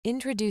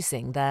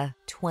Introducing the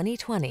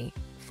 2020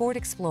 Ford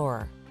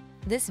Explorer.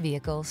 This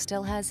vehicle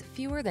still has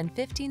fewer than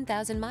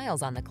 15,000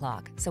 miles on the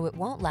clock, so it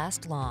won't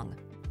last long.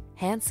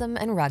 Handsome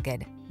and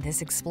rugged,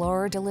 this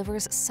Explorer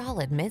delivers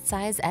solid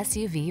midsize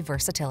SUV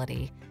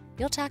versatility.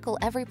 You'll tackle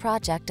every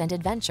project and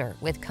adventure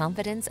with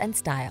confidence and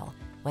style,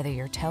 whether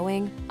you're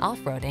towing,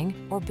 off-roading,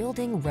 or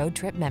building road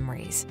trip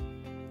memories.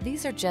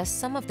 These are just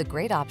some of the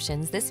great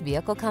options this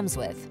vehicle comes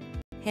with: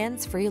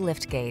 hands-free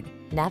liftgate,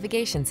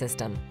 navigation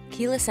system,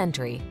 keyless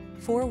entry,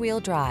 four-wheel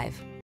drive,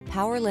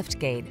 power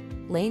liftgate,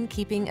 lane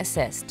keeping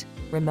assist,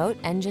 remote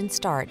engine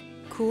start,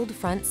 cooled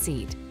front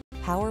seat,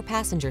 power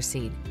passenger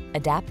seat,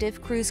 adaptive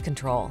cruise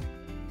control.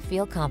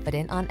 Feel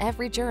confident on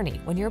every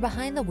journey when you're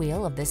behind the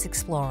wheel of this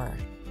Explorer.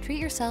 Treat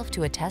yourself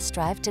to a test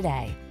drive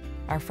today.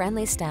 Our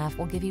friendly staff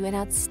will give you an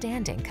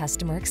outstanding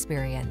customer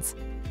experience.